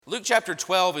Luke chapter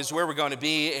 12 is where we're going to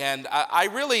be, and I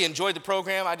really enjoyed the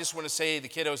program. I just want to say the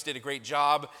kiddos did a great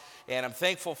job, and I'm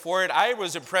thankful for it. I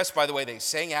was impressed by the way they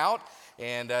sang out,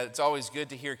 and it's always good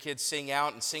to hear kids sing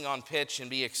out and sing on pitch and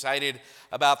be excited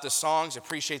about the songs.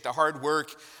 Appreciate the hard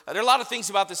work. There are a lot of things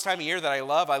about this time of year that I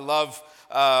love. I love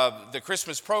the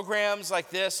Christmas programs like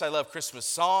this. I love Christmas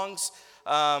songs.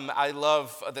 I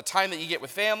love the time that you get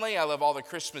with family. I love all the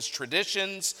Christmas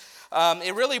traditions.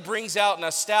 It really brings out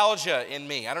nostalgia in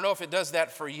me. I don't know if it does that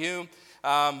for you,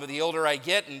 but the older I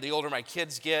get and the older my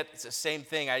kids get, it's the same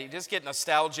thing. I just get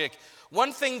nostalgic.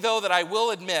 One thing, though, that I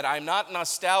will admit I'm not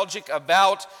nostalgic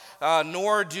about,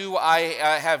 nor do I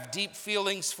have deep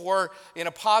feelings for in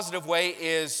a positive way,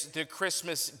 is the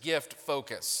Christmas gift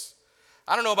focus.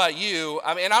 I don't know about you,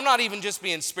 and I'm not even just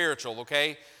being spiritual,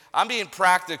 okay? I'm being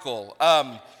practical.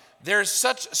 There's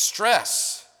such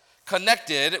stress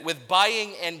connected with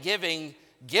buying and giving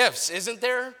gifts, isn't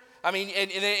there? I mean,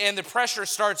 and the pressure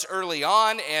starts early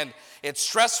on, and it's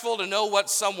stressful to know what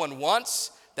someone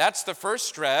wants. That's the first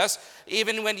stress.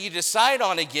 Even when you decide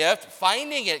on a gift,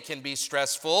 finding it can be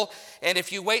stressful. And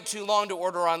if you wait too long to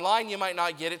order online, you might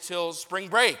not get it till spring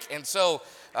break. And so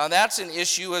that's an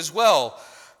issue as well.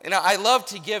 You know, I love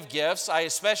to give gifts. I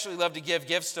especially love to give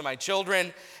gifts to my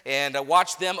children and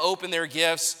watch them open their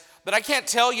gifts. But I can't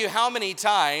tell you how many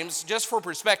times, just for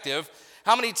perspective,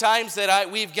 how many times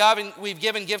that we've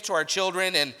given gifts to our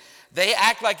children and they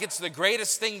act like it's the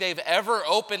greatest thing they've ever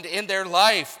opened in their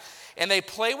life. And they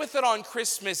play with it on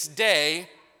Christmas Day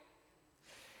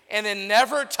and then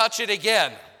never touch it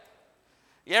again.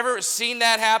 You ever seen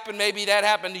that happen? Maybe that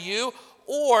happened to you.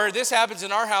 Or this happens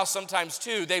in our house sometimes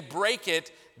too. They break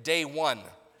it day one.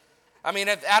 I mean,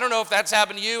 I don't know if that's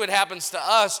happened to you. It happens to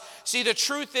us. See, the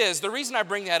truth is, the reason I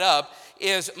bring that up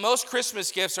is most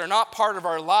Christmas gifts are not part of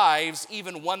our lives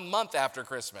even 1 month after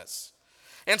Christmas.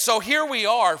 And so here we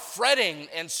are fretting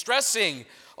and stressing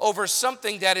over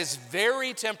something that is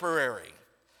very temporary.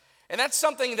 And that's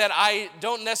something that I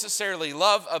don't necessarily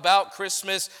love about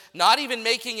Christmas, not even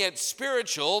making it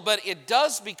spiritual, but it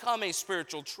does become a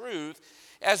spiritual truth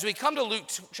as we come to Luke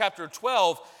chapter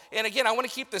 12. And again, I want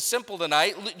to keep this simple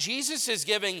tonight. Jesus is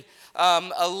giving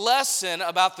a lesson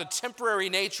about the temporary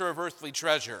nature of earthly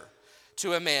treasure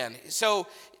to a man. So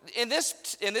in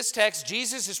this text,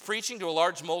 Jesus is preaching to a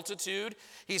large multitude.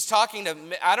 He's talking to,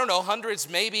 I don't know, hundreds,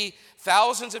 maybe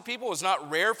thousands of people. It's not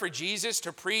rare for Jesus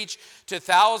to preach to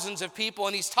thousands of people.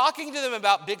 And he's talking to them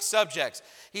about big subjects.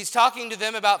 He's talking to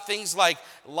them about things like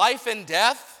life and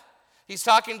death. He's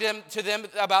talking to them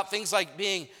about things like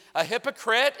being a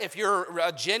hypocrite. If you're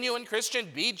a genuine Christian,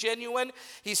 be genuine.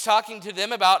 He's talking to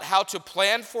them about how to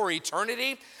plan for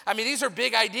eternity. I mean, these are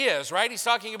big ideas, right? He's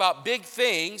talking about big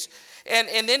things.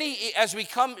 And then as we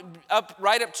come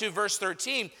right up to verse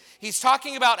 13, he's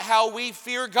talking about how we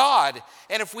fear God.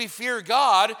 And if we fear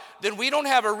God, then we don't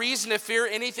have a reason to fear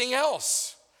anything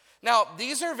else. Now,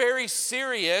 these are very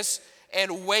serious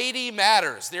and weighty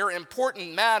matters. They're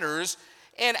important matters.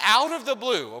 And out of the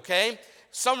blue, okay,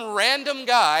 some random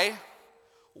guy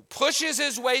pushes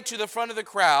his way to the front of the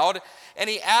crowd and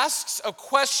he asks a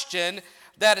question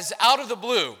that is out of the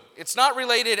blue. It's not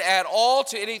related at all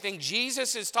to anything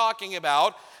Jesus is talking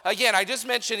about. Again, I just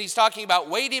mentioned he's talking about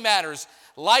weighty matters,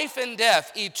 life and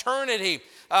death, eternity,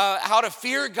 how to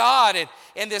fear God.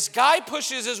 And this guy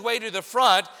pushes his way to the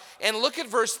front. And look at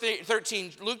verse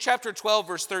 13, Luke chapter 12,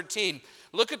 verse 13.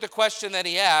 Look at the question that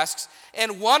he asks.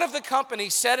 And one of the company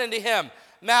said unto him,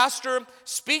 Master,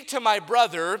 speak to my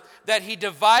brother that he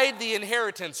divide the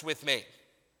inheritance with me.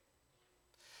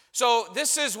 So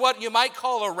this is what you might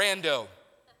call a rando.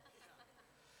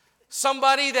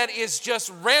 Somebody that is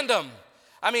just random.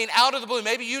 I mean, out of the blue.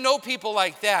 Maybe you know people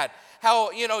like that.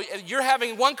 How, you're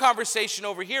having one conversation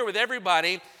over here with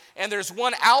everybody, and there's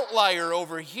one outlier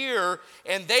over here,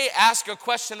 and they ask a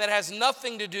question that has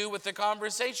nothing to do with the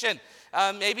conversation.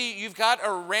 Maybe you've got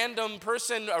a random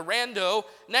person, a rando,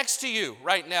 next to you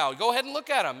right now. Go ahead and look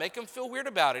at them. Make them feel weird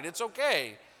about it. It's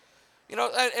okay.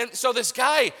 And so this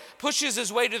guy pushes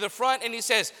his way to the front, and he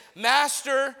says,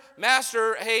 Master,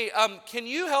 hey, can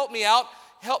you help me out?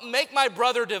 Help make my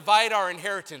brother divide our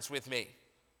inheritance with me.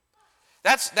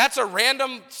 That's a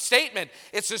random statement.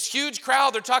 It's this huge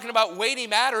crowd. They're talking about weighty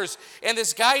matters, and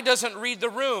this guy doesn't read the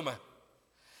room.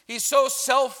 He's so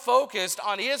self-focused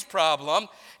on his problem,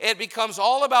 it becomes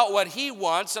all about what he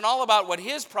wants and all about what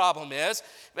his problem is.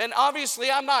 And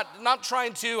obviously, I'm not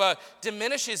trying to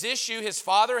diminish his issue. His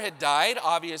father had died,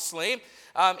 obviously.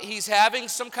 He's having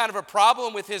some kind of a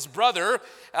problem with his brother.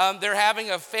 They're having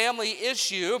a family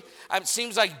issue. It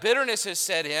seems like bitterness has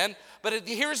set in. But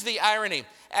here's the irony.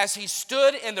 As he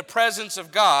stood in the presence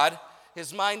of God,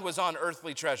 his mind was on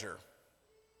earthly treasure.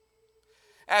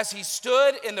 As he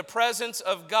stood in the presence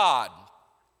of God,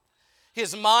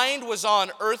 his mind was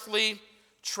on earthly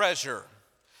treasure.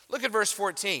 Look at verse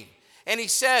 14. And he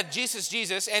said,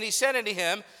 Jesus, and he said unto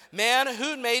him, Man,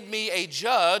 who made me a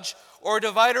judge or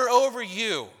divider over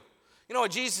you? You know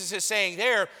what Jesus is saying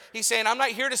there? He's saying, I'm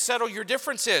not here to settle your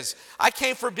differences. I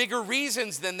came for bigger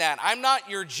reasons than that. I'm not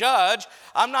your judge.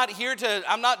 I'm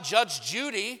not Judge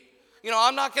Judy.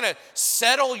 I'm not going to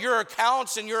settle your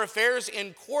accounts and your affairs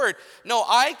in court. No,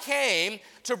 I came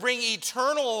to bring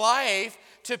eternal life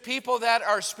to people that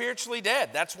are spiritually dead.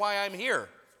 That's why I'm here.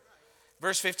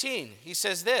 Verse 15, he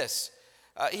says this.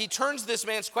 He turns this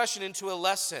man's question into a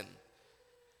lesson.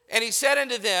 And he said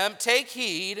unto them, Take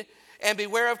heed and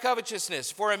beware of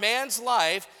covetousness, for a man's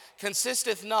life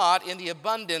consisteth not in the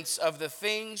abundance of the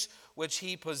things which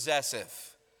he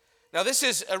possesseth. Now this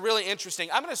is a really interesting.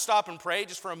 I'm going to stop and pray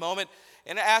just for a moment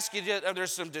and ask you,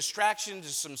 there's some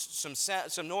distractions,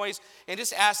 some noise, and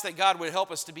just ask that God would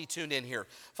help us to be tuned in here.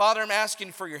 Father, I'm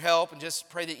asking for your help, and just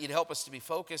pray that you'd help us to be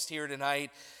focused here tonight,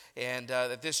 and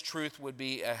that this truth would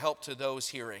be a help to those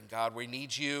hearing. God, we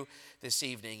need you this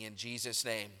evening in Jesus'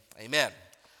 name. Amen.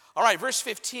 All right, verse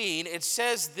 15, it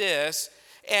says this,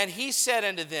 And he said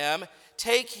unto them,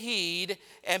 Take heed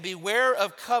and beware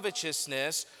of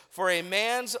covetousness, for a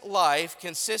man's life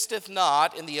consisteth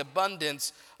not in the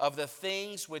abundance of the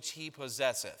things which he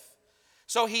possesseth.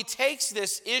 So he takes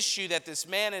this issue that this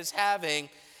man is having,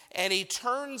 and he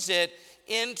turns it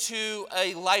into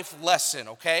a life lesson,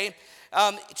 okay?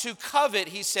 To covet,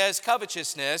 he says,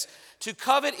 covetousness. To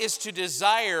covet is to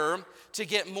desire to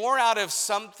get more out of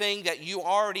something that you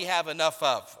already have enough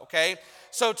of, okay?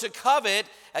 So to covet,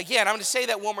 again, I'm going to say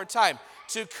that one more time.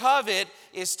 To covet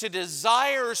is to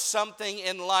desire something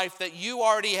in life that you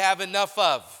already have enough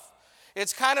of.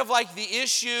 It's kind of like the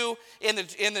issue in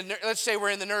the let's say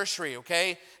we're in the nursery,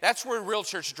 okay? That's where real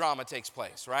church drama takes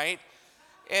place, right?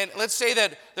 And let's say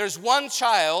that there's one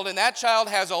child, and that child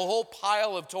has a whole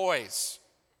pile of toys.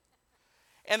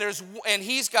 And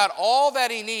he's got all that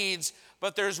he needs,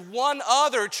 but there's one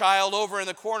other child over in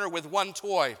the corner with one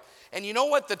toy. And you know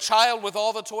what the child with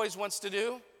all the toys wants to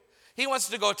do? He wants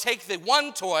to go take the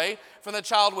one toy from the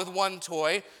child with one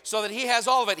toy so that he has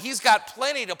all of it. He's got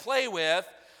plenty to play with,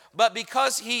 but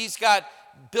because he's got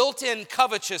built-in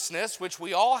covetousness, which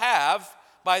we all have,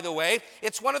 by the way,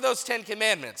 it's one of those 10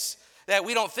 commandments that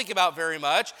we don't think about very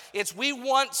much. It's we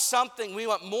want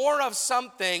more of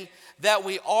something that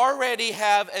we already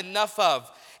have enough of.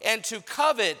 And to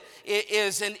covet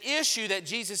is an issue that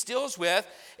Jesus deals with,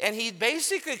 and he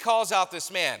basically calls out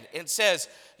this man and says,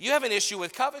 you have an issue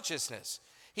with covetousness.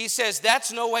 He says,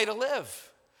 that's no way to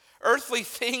live. Earthly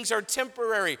things are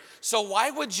temporary, so why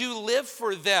would you live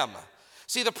for them?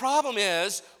 See, the problem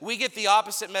is we get the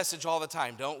opposite message all the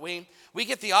time, don't we? We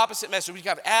get the opposite message. We've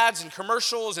got ads and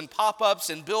commercials and pop-ups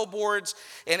and billboards,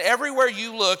 and everywhere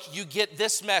you look, you get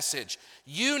this message.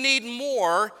 You need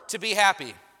more to be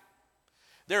happy.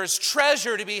 There is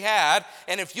treasure to be had,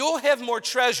 and if you'll have more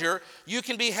treasure, you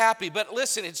can be happy. But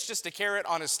listen, it's just a carrot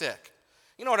on a stick.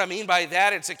 You know what I mean by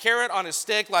that? It's a carrot on a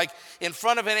stick, like in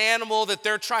front of an animal that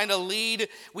they're trying to lead.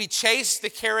 We chase the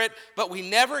carrot, but we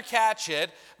never catch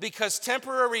it because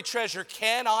temporary treasure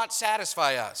cannot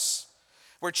satisfy us.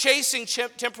 We're chasing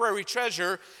temporary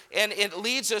treasure, and it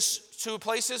leads us to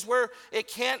places where it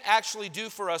can't actually do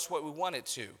for us what we want it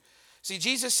to. See,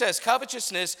 Jesus says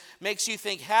covetousness makes you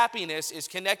think happiness is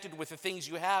connected with the things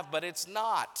you have, but it's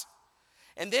not.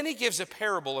 And then he gives a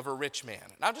parable of a rich man.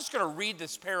 And I'm just going to read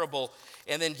this parable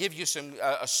and then give you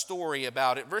a story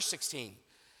about it. Verse 16.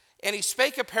 And he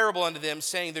spake a parable unto them,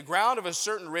 saying, The ground of a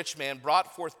certain rich man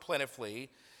brought forth plentifully.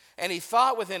 And he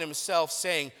thought within himself,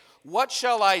 saying, What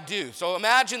shall I do? So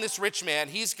imagine this rich man.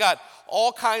 He's got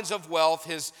all kinds of wealth.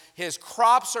 His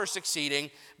crops are succeeding.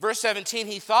 Verse 17,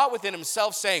 he thought within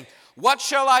himself, saying, What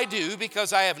shall I do?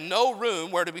 Because I have no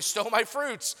room where to bestow my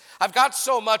fruits. I've got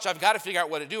so much, I've got to figure out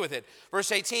what to do with it.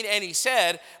 Verse 18, and he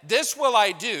said, This will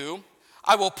I do.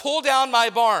 I will pull down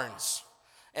my barns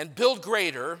and build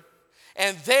greater,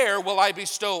 and there will I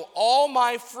bestow all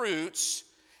my fruits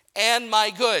and my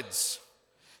goods.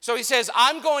 So he says,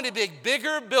 I'm going to make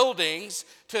bigger buildings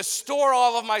to store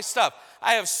all of my stuff.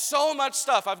 I have so much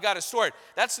stuff, I've got to store it.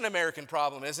 That's an American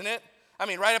problem, isn't it? I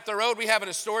mean, right up the road, we have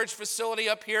a storage facility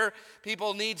up here.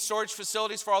 People need storage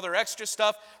facilities for all their extra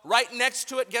stuff. Right next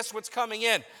to it, guess what's coming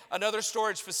in? Another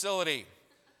storage facility.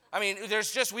 I mean,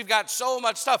 we've got so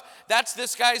much stuff. That's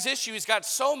this guy's issue. He's got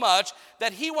so much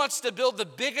that he wants to build the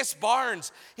biggest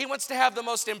barns. He wants to have the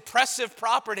most impressive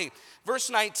property. Verse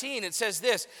 19, it says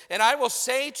this, "And I will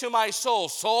say to my soul,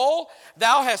 Soul,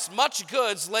 thou hast much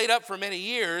goods laid up for many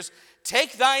years.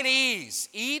 Take thine ease,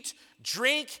 eat,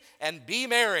 drink, and be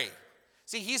merry."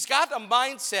 See, he's got a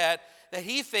mindset that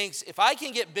he thinks if I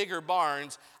can get bigger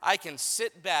barns, I can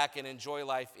sit back and enjoy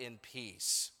life in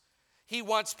peace. He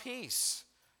wants peace.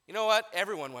 You know what?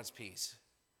 Everyone wants peace.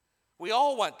 We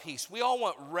all want peace. We all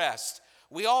want rest.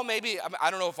 We all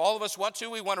I don't know if all of us want to.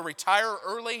 We want to retire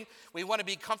early. We want to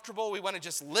be comfortable. We want to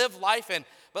just live life.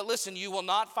 But listen, you will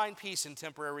not find peace in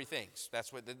temporary things.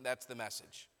 That's the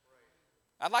message.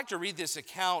 I'd like to read this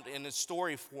account in a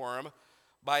story form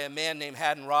by a man named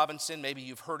Haddon Robinson. Maybe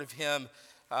you've heard of him.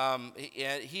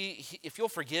 If you'll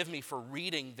forgive me for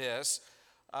reading this,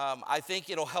 I think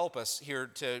it'll help us here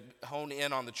to hone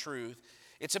in on the truth.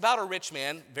 It's about a rich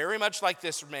man, very much like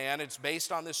this man. It's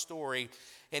based on this story,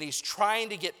 and he's trying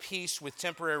to get peace with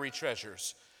temporary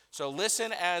treasures. So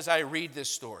listen as I read this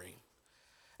story.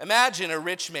 Imagine a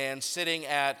rich man sitting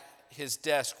at his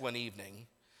desk one evening,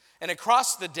 and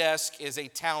across the desk is a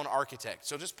town architect.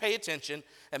 So just pay attention.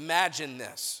 Imagine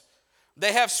this.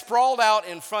 They have sprawled out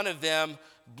in front of them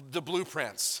the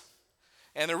blueprints.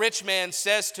 And the rich man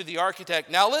says to the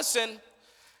architect, "Now listen,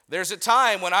 there's a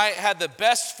time when I had the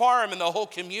best farm in the whole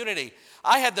community.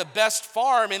 I had the best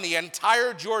farm in the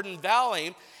entire Jordan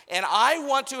Valley, and I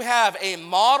want to have a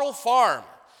model farm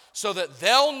so that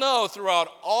they'll know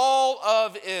throughout all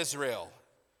of Israel."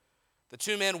 The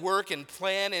two men work and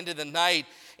plan into the night,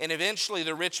 and eventually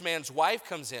the rich man's wife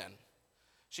comes in.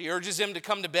 She urges him to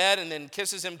come to bed and then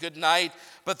kisses him goodnight,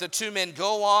 but the two men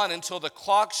go on until the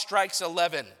clock strikes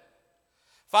 11.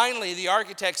 Finally, the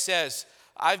architect says,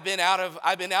 I've been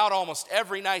out almost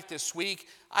every night this week.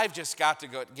 I've just got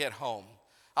to get home.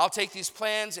 I'll take these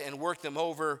plans and work them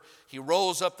over." He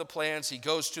rolls up the plans, he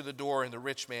goes to the door, and the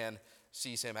rich man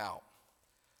sees him out.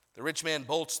 The rich man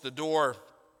bolts the door,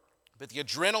 but the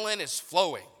adrenaline is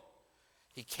flowing.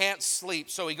 He can't sleep,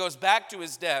 so he goes back to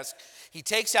his desk. He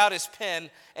takes out his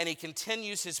pen, and he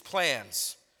continues his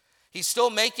plans. He's still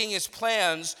making his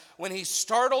plans when he's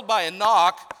startled by a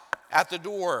knock at the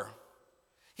door.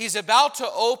 He's about to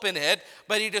open it,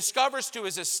 but he discovers to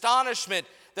his astonishment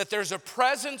that there's a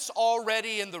presence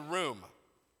already in the room.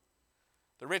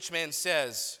 The rich man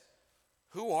says,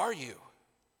 "Who are you?"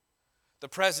 The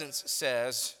presence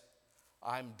says,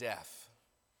 "I'm Death."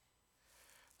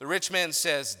 The rich man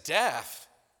says, "Death?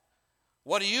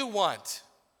 What do you want?"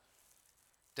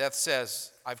 Death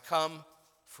says, "I've come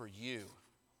for you."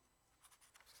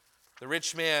 The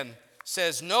rich man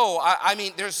says, "No, I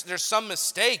mean, there's some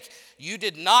mistake. You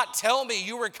did not tell me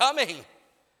you were coming."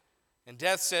 And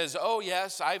Death says, "Oh,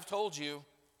 yes, I've told you.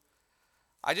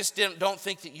 I just don't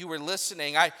think that you were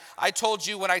listening. I told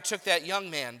you when I took that young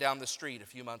man down the street a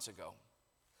few months ago.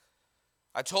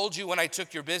 I told you when I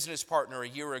took your business partner a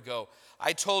year ago.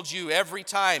 I told you every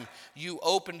time you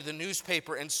opened the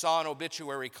newspaper and saw an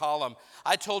obituary column.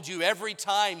 I told you every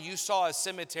time you saw a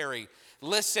cemetery.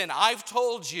 Listen, I've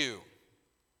told you.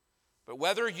 But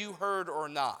whether you heard or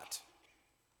not,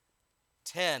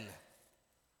 10,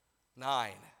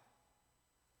 9,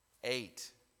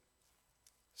 8,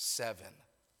 7.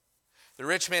 The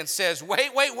rich man says,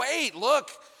 wait,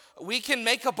 look, we can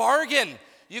make a bargain.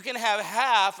 You can have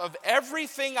half of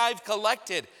everything I've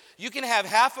collected. You can have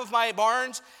half of my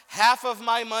barns, half of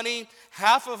my money,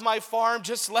 half of my farm.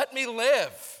 Just let me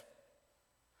live."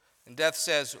 And Death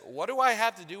says, "What do I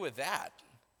have to do with that?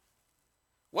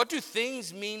 What do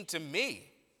things mean to me?"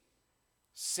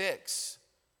 6,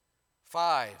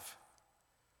 5,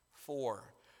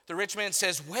 4. The rich man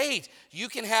says, "Wait, you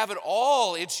can have it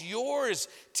all. It's yours.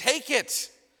 Take it.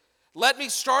 Let me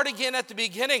start again at the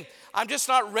beginning. I'm just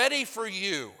not ready for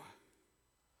you."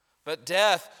 But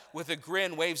Death, with a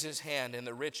grin, waves his hand, and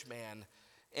the rich man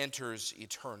enters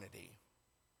eternity.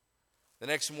 The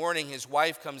next morning, his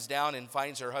wife comes down and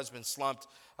finds her husband slumped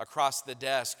across the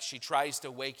desk. She tries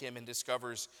to wake him and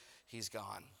discovers he's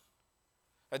gone.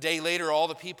 A day later, all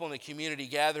the people in the community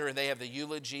gather, and they have the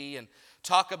eulogy and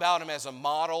talk about him as a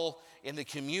model in the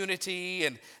community,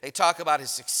 and they talk about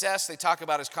his success, they talk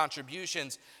about his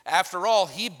contributions. After all,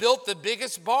 he built the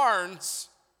biggest barns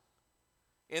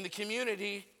in the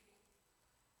community.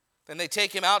 Then they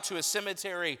take him out to a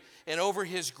cemetery, and over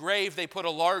his grave they put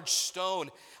a large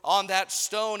stone. On that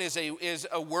stone is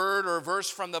a word or a verse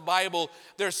from the Bible.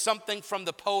 There's something from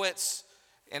the poets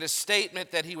and a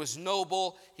statement that he was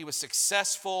noble, he was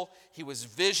successful, he was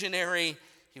visionary,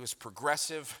 he was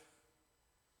progressive.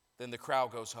 Then the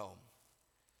crowd goes home.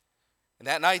 And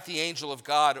that night the angel of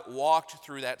God walked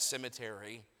through that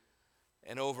cemetery,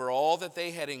 and over all that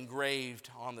they had engraved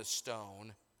on the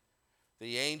stone,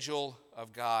 the angel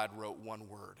of God wrote one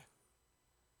word: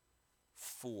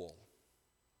 fool.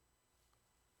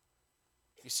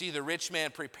 You see, the rich man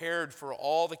prepared for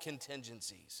all the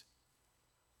contingencies,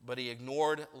 but he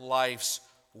ignored life's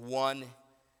one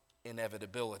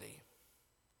inevitability,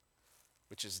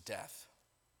 which is death.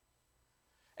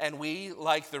 And we,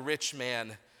 like the rich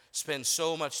man, spend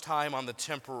so much time on the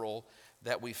temporal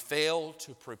that we fail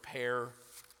to prepare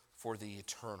for the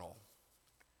eternal.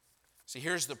 See,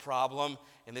 here's the problem,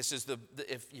 and this is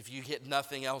if you hit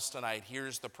nothing else tonight,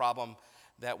 here's the problem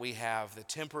that we have. The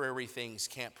temporary things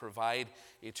can't provide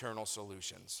eternal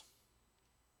solutions.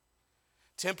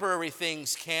 Temporary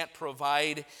things can't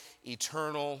provide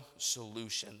eternal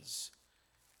solutions.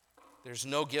 There's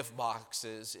no gift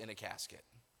boxes in a casket.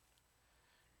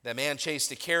 That man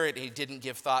chased a carrot, and he didn't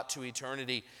give thought to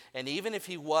eternity. And even if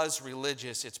he was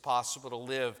religious, it's possible to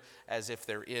live as if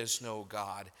there is no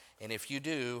God. And if you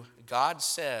do, God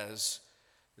says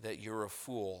that you're a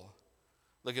fool.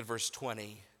 Look at verse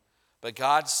 20. But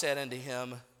God said unto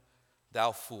him,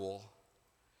 Thou fool,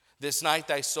 this night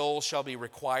thy soul shall be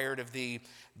required of thee.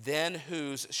 Then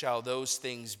whose shall those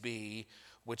things be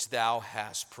which thou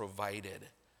hast provided?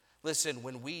 Listen,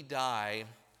 when we die,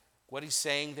 what he's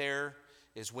saying there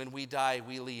is when we die,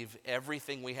 we leave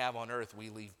everything we have on earth, we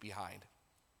leave behind.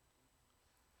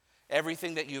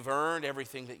 Everything that you've earned,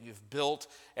 everything that you've built,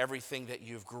 everything that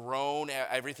you've grown,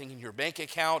 everything in your bank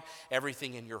account,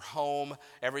 everything in your home,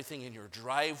 everything in your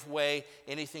driveway,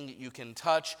 anything that you can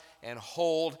touch and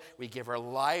hold. We give our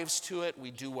lives to it.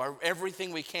 We do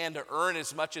everything we can to earn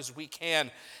as much as we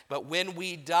can. But when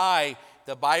we die,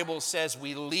 the Bible says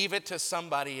we leave it to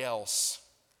somebody else.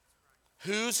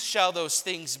 Whose shall those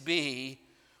things be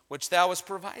which thou hast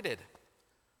provided?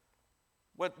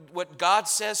 What God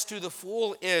says to the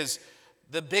fool is,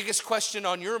 the biggest question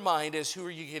on your mind is, who are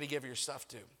you going to give your stuff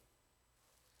to?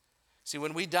 See,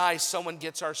 when we die, someone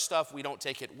gets our stuff. We don't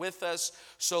take it with us.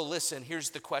 So listen,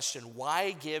 here's the question.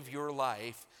 Why give your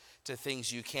life to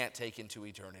things you can't take into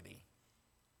eternity?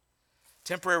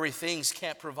 Temporary things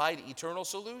can't provide eternal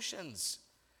solutions.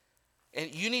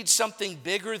 And you need something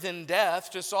bigger than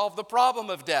death to solve the problem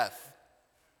of death.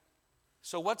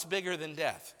 So what's bigger than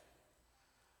death?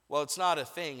 Well, it's not a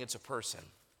thing, it's a person.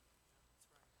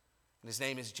 And his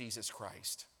name is Jesus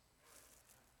Christ.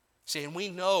 See, and we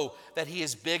know that he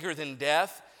is bigger than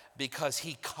death because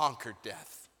he conquered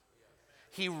death.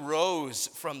 He rose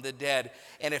from the dead.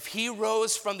 And if he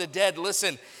rose from the dead,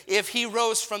 listen, if he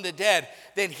rose from the dead,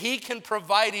 then he can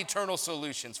provide eternal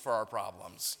solutions for our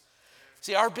problems.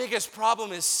 See, our biggest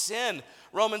problem is sin.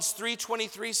 Romans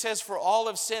 3:23 says, for all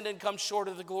have sinned and come short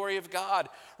of the glory of God.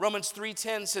 Romans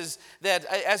 3:10 says that,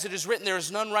 as it is written, there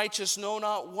is none righteous, no,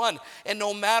 not one. And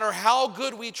no matter how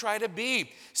good we try to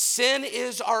be, sin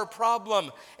is our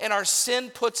problem, and our sin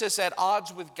puts us at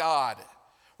odds with God.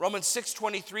 Romans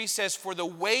 6:23 says, for the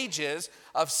wages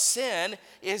of sin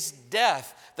is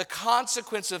death. The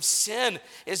consequence of sin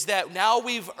is that now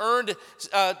we've earned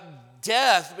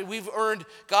death. We've earned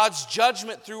God's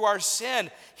judgment through our sin.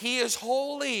 He is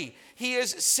holy. He is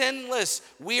sinless.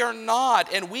 We are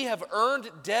not. And we have earned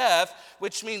death,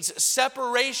 which means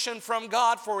separation from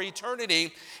God for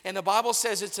eternity. And the Bible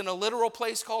says it's in a literal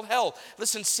place called hell.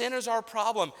 Listen, sin is our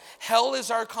problem. Hell is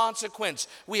our consequence.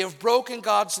 We have broken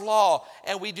God's law,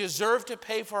 and we deserve to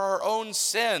pay for our own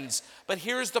sins. But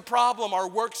here's the problem. Our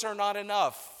works are not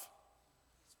enough.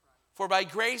 For by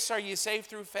grace are ye saved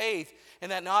through faith,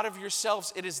 and that not of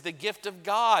yourselves, it is the gift of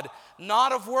God,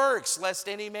 not of works, lest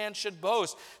any man should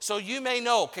boast. So you may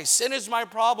know, okay, sin is my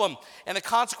problem, and the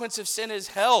consequence of sin is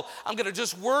hell. I'm going to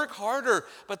just work harder,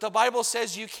 but the Bible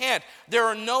says you can't. There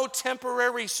are no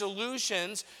temporary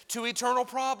solutions to eternal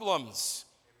problems,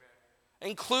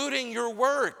 including your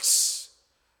works.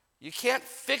 You can't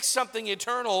fix something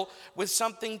eternal with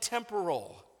something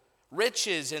temporal.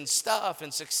 Riches and stuff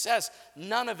and success,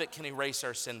 none of it can erase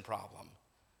our sin problem.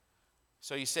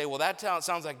 So you say, well, that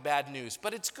sounds like bad news,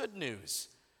 but it's good news.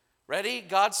 Ready?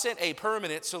 God sent a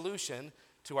permanent solution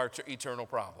to our eternal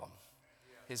problem.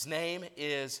 His name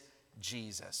is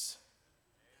Jesus.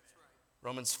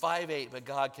 Romans 5:8, but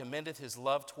God commendeth his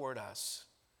love toward us,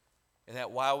 and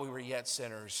that while we were yet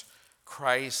sinners,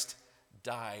 Christ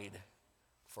died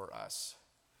for us.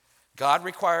 God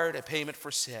required a payment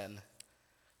for sin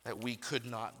that we could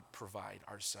not provide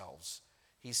ourselves.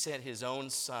 He sent his own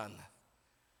son.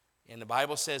 And the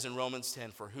Bible says in Romans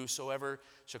 10, for whosoever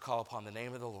shall call upon the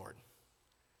name of the Lord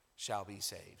shall be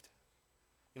saved.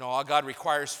 You know, all God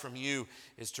requires from you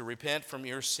is to repent from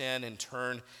your sin and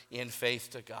turn in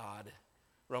faith to God.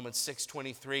 Romans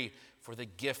 6:23, for the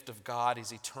gift of God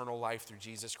is eternal life through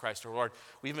Jesus Christ our Lord.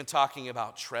 We've been talking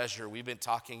about treasure. We've been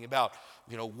talking about,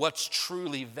 what's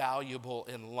truly valuable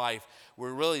in life.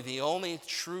 We're really the only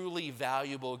truly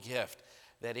valuable gift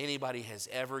that anybody has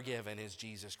ever given is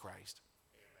Jesus Christ.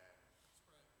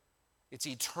 It's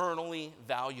eternally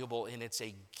valuable, and it's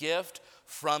a gift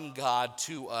from God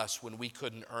to us when we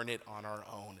couldn't earn it on our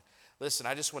own. Listen,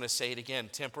 I just want to say it again.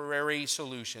 Temporary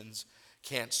solutions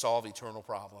can't solve eternal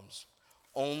problems.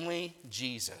 Only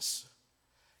Jesus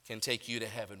can take you to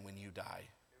heaven when you die.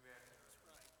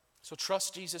 So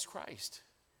trust Jesus Christ.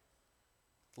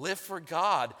 Live for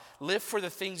God. Live for the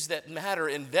things that matter.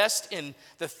 Invest in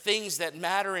the things that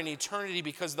matter in eternity,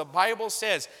 because the Bible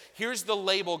says, here's the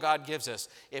label God gives us.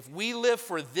 If we live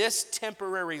for this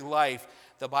temporary life,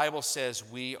 the Bible says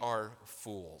we are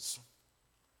fools.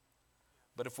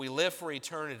 But if we live for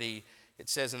eternity, it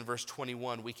says in verse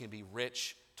 21, we can be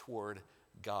rich toward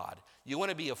God. You want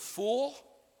to be a fool,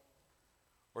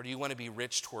 or do you want to be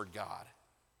rich toward God?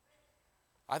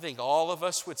 I think all of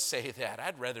us would say that.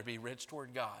 I'd rather be rich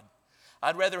toward God.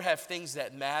 I'd rather have things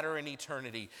that matter in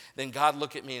eternity than God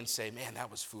look at me and say, man, that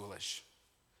was foolish.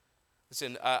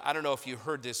 Listen, I don't know if you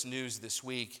heard this news this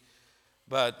week,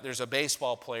 but there's a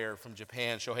baseball player from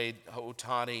Japan, Shohei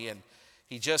Ohtani, and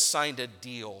he just signed a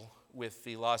deal with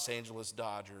the Los Angeles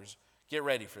Dodgers. Get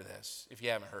ready for this if you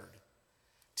haven't heard.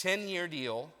 10-year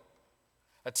deal,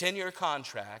 a 10-year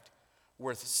contract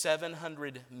worth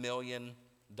 $700 million.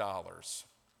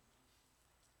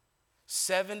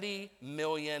 $70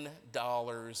 million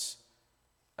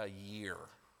a year.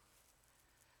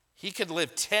 He could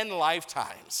live 10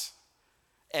 lifetimes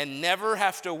and never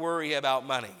have to worry about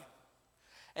money.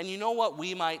 And you know what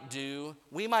we might do?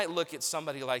 We might look at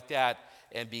somebody like that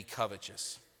and be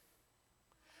covetous.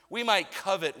 We might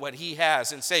covet what he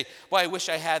has and say, boy, I wish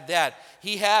I had that.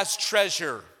 He has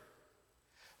treasure.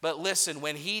 But listen,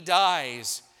 when he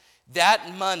dies,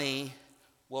 that money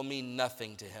will mean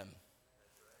nothing to him.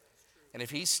 And if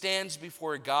he stands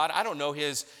before God, I don't know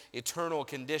his eternal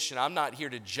condition. I'm not here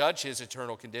to judge his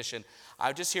eternal condition.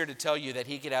 I'm just here to tell you that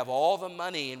he could have all the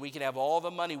money, and we can have all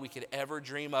the money we could ever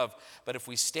dream of. But if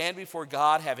we stand before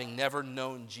God having never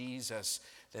known Jesus,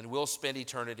 then we'll spend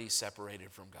eternity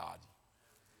separated from God.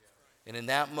 And in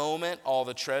that moment, all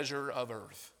the treasure of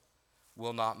earth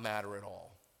will not matter at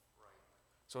all.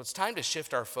 So it's time to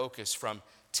shift our focus from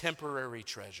temporary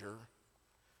treasure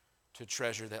to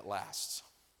treasure that lasts.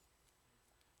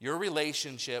 Your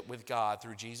relationship with God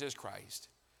through Jesus Christ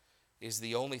is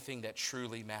the only thing that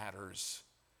truly matters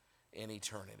in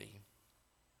eternity.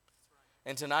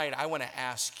 And tonight, I want to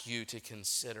ask you to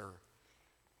consider,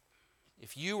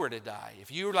 if you were to die,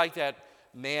 if you were like that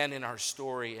man in our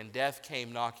story and death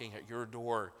came knocking at your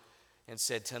door and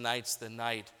said, tonight's the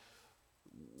night,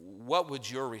 what would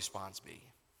your response be?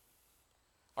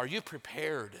 Are you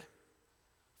prepared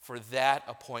for that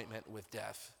appointment with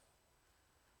death?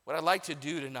 What I'd like to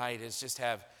do tonight is just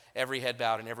have every head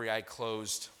bowed and every eye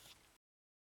closed.